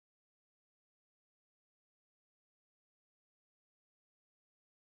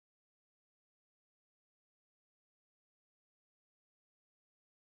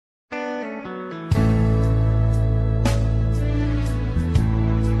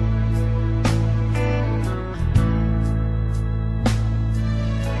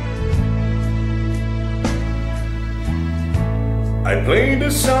I played a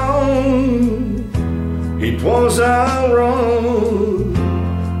song, it was our own,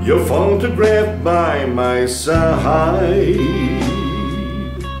 your photograph by my side.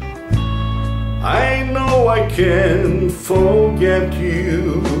 I know I can't forget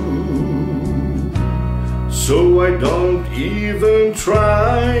you, so I don't even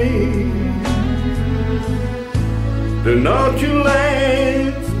try. The note you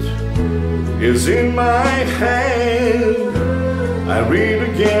left is in my hand. I read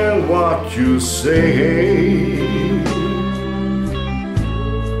again what you say.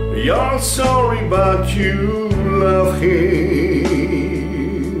 You're sorry but you love him,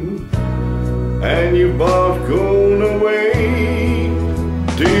 and you both gone away.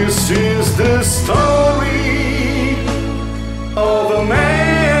 This is the story of a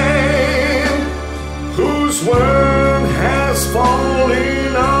man whose world has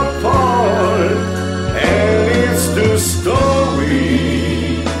fallen apart, and it's the story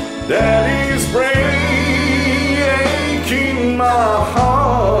that is breaking my heart.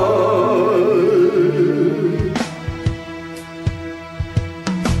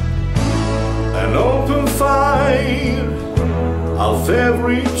 An open fire of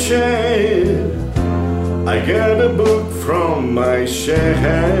every chair, I get a book from my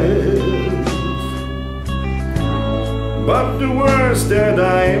shelf, but the words that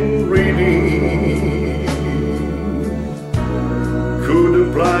I'm reading could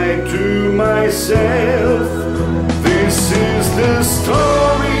apply to myself. This is the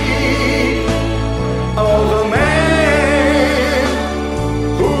story